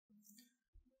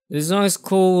This song is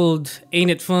called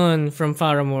Ain't It Fun from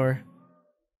Paramore.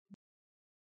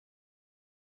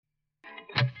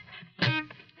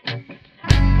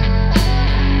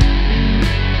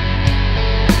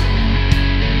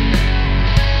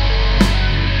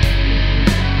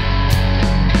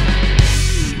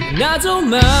 And I don't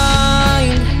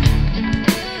mind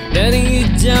letting you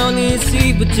down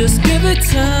easy, but just give it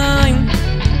time.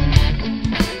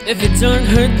 If it don't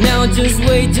hurt now, just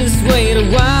wait a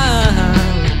while.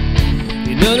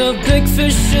 You're not a big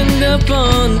fish in the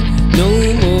pond no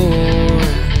more.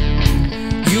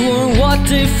 You are what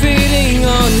they're feeding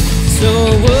on. So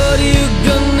what are you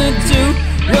gonna do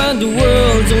when the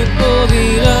world don't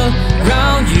orbit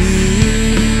around you?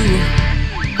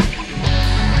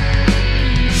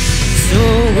 So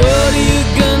what are you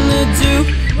gonna do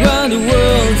when the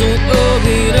world don't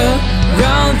orbit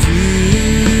around you?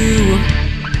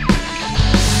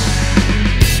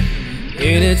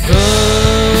 Ain't it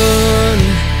fun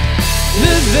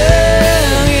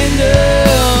living in the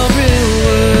real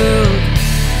world?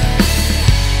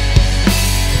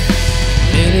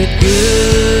 Ain't it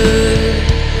good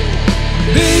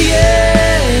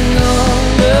being all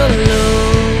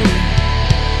alone?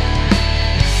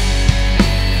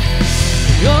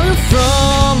 You're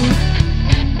from,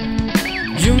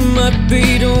 you might be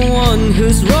the one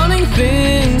who's running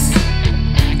things,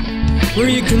 where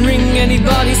you can ring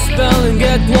anybody's spell and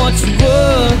get what you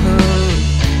want.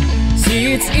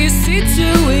 See, it's easy to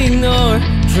ignore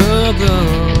trouble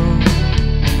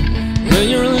when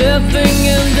you're living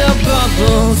in the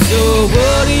bubble. So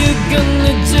what are you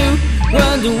gonna do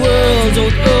when the world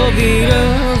don't orbit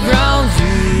around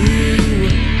you?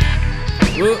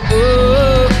 Oh,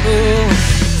 oh, oh.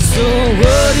 So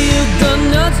what are you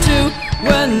gonna do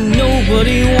when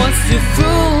nobody wants to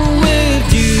fool with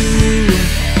you?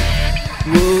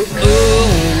 Whoa, oh,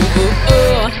 oh,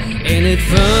 oh. Ain't it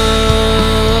fun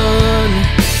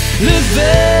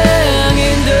living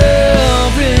in the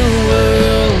real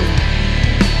world?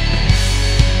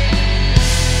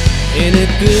 Ain't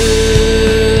it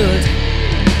good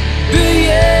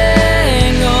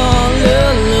being all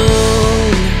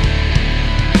alone?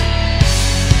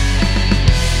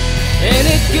 Ain't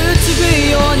it good to be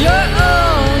on your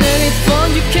own? Ain't it fun?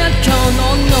 You can't count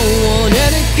on no one.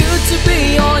 Ain't it good to be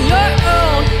on your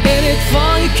own? Ain't it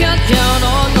fun? You can't count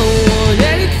on no one.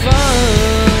 Ain't it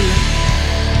fun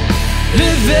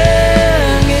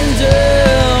living in the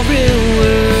real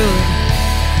world?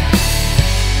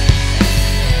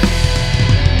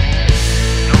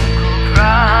 Don't go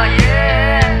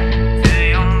crying to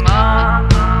your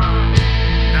mama,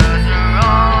 'cause you're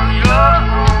on your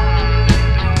own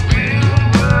in the real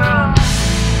world.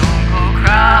 Don't go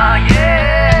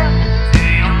crying to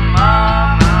your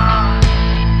mama,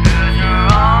 'cause you're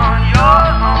on your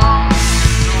own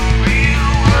in the real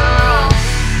world.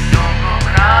 Don't go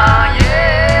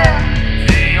crying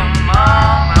to your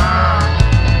mama,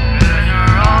 'cause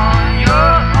you're on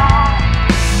your own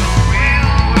in the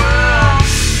real world.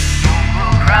 Don't go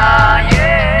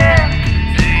crying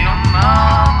to your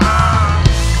mama,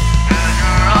 'cause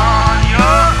you're on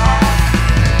your own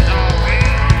in the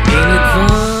real Ain't it world.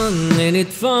 fun? Ain't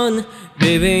it fun?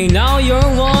 Baby, now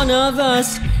you're one of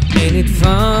us. Ain't it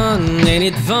fun? Ain't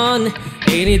it fun?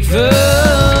 Ain't it fun?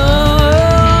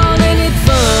 Ain't it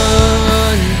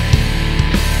fun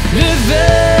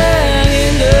living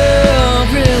in the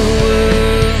real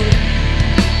world?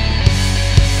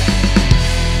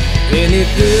 Ain't it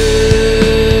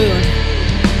good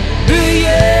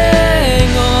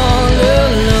being all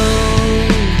alone?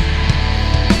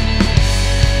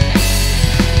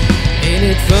 Ain't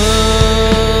it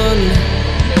fun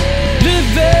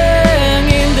living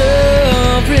in the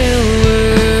real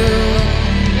world?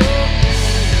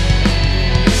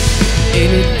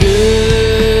 Ain't it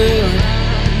good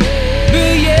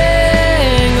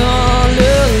being all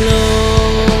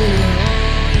alone?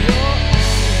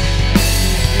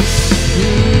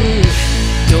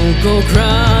 Don't go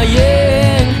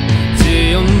crying to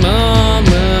your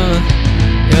mama,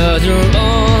 'cause you're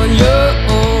on your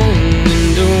own in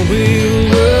the real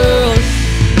world.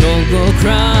 Don't go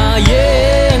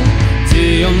crying to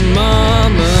your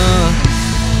mama,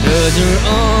 'cause you're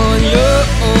on your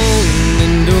own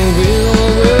in the real